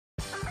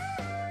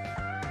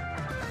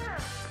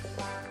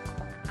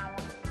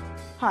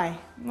Hi,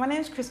 my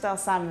name is Christelle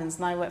Salmons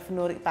and I work for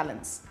Nordic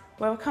Balance.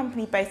 We're a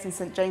company based in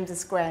St James's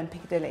Square in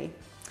Piccadilly.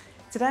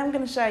 Today I'm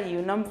going to show you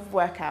a number of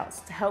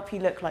workouts to help you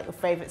look like your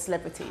favourite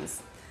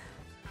celebrities.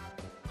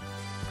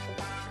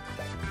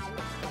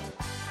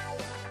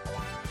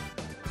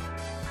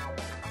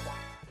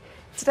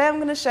 Today I'm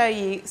going to show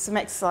you some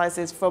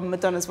exercises from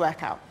Madonna's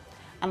workout,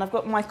 and I've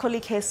got my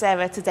colleague here,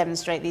 Sarah, to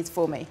demonstrate these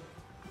for me.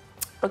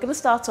 We're going to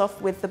start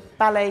off with the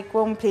ballet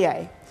grand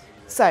plie.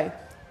 So,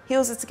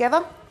 heels are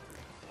together,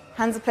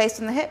 hands are placed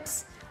on the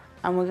hips,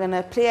 and we're going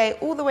to plie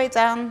all the way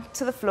down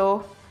to the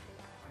floor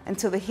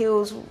until the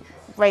heels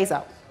raise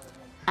up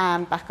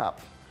and back up.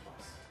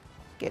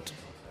 Good.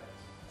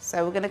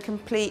 So we're going to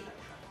complete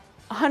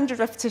 100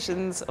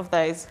 repetitions of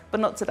those, but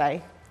not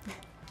today.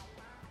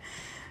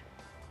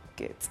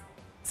 Good.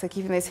 So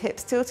keeping those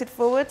hips tilted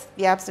forward,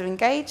 the abs are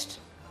engaged,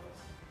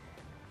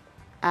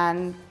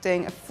 and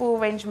doing a full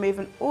range of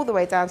movement all the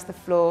way down to the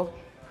floor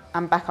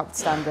and back up to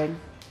standing.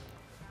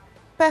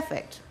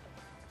 Perfect.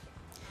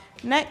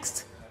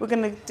 Next, we're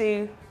going to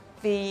do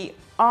the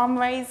arm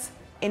raise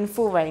in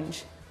full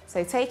range.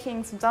 So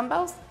taking some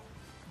dumbbells,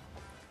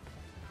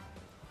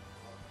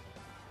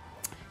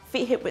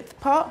 feet hip width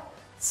apart,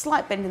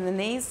 slight bend in the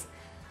knees,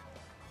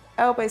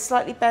 elbows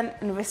slightly bent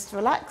and wrists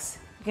relaxed.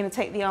 You're going to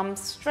take the arms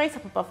straight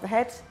up above the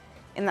head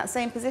in that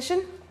same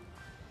position,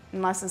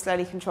 and nice and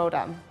slowly control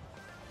down.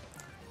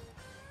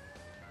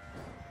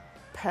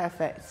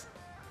 Perfect.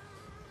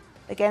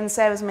 Again,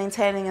 Sarah's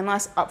maintaining a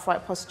nice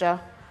upright posture.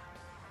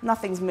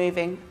 Nothing's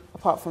moving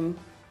apart from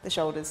the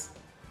shoulders.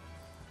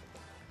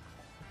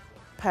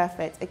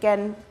 Perfect.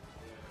 Again,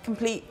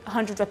 complete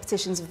 100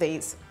 repetitions of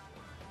these.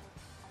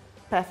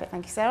 Perfect,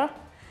 thank you, Sarah.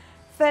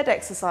 Third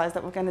exercise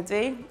that we're going to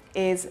do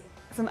is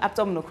some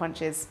abdominal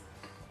crunches.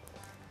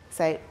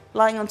 So,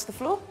 lying onto the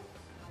floor.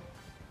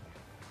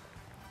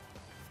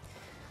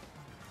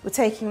 We're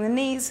taking the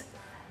knees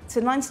to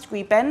a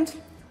 90-degree bend.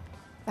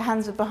 The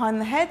hands are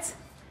behind the head.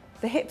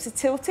 The hips are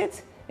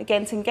tilted,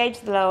 again to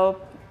engage the lower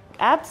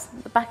abs.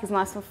 The back is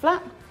nice and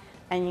flat.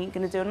 And you're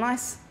going to do a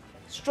nice,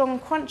 strong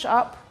crunch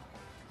up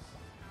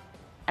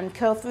and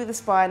curl through the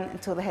spine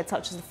until the head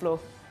touches the floor.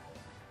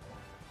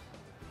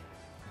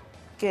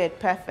 Good,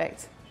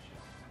 perfect.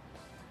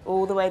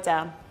 All the way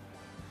down.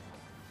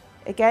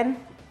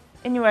 Again,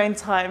 in your own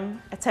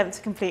time, attempt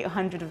to complete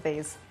 100 of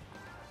these.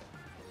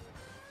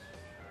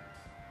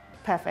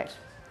 Perfect.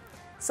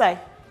 So,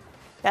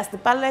 that's the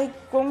ballet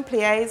grand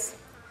plies,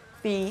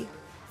 the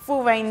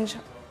full range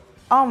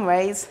arm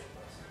raise,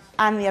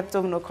 and the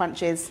abdominal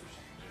crunches.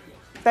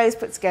 Those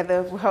put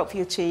together will help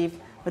you achieve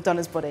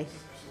Madonna's body.